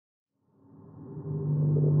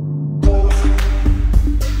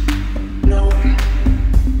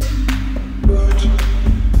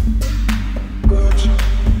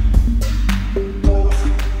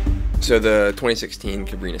So the 2016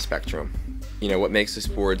 Cabrinha Spectrum, what makes this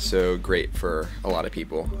board so great for a lot of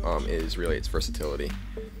people is really its versatility.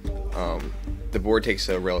 The board takes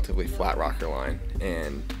a relatively flat rocker line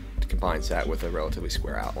and combines that with a relatively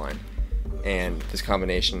square outline. And this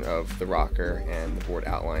combination of the rocker and the board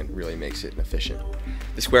outline really makes it efficient.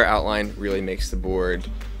 The square outline really makes the board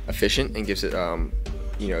efficient and gives it a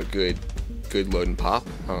good load and pop.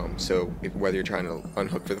 So whether you're trying to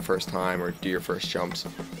unhook for the first time or do your first jumps,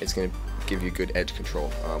 it's going to give you good edge control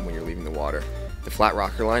when you're leaving the water. The flat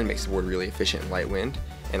rocker line makes the board really efficient in light wind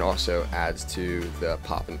and also adds to the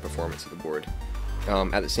pop and performance of the board.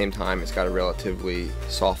 At the same time, it's got a relatively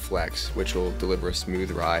soft flex, which will deliver a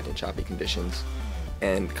smooth ride in choppy conditions.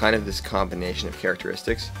 And kind of this combination of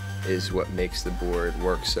characteristics is what makes the board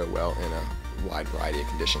work so well in a wide variety of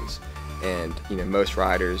conditions. And most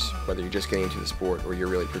riders, whether you're just getting into the sport or you're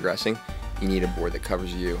really progressing, you need a board that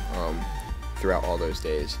covers you throughout all those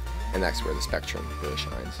days, and that's where the Spectrum really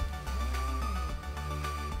shines.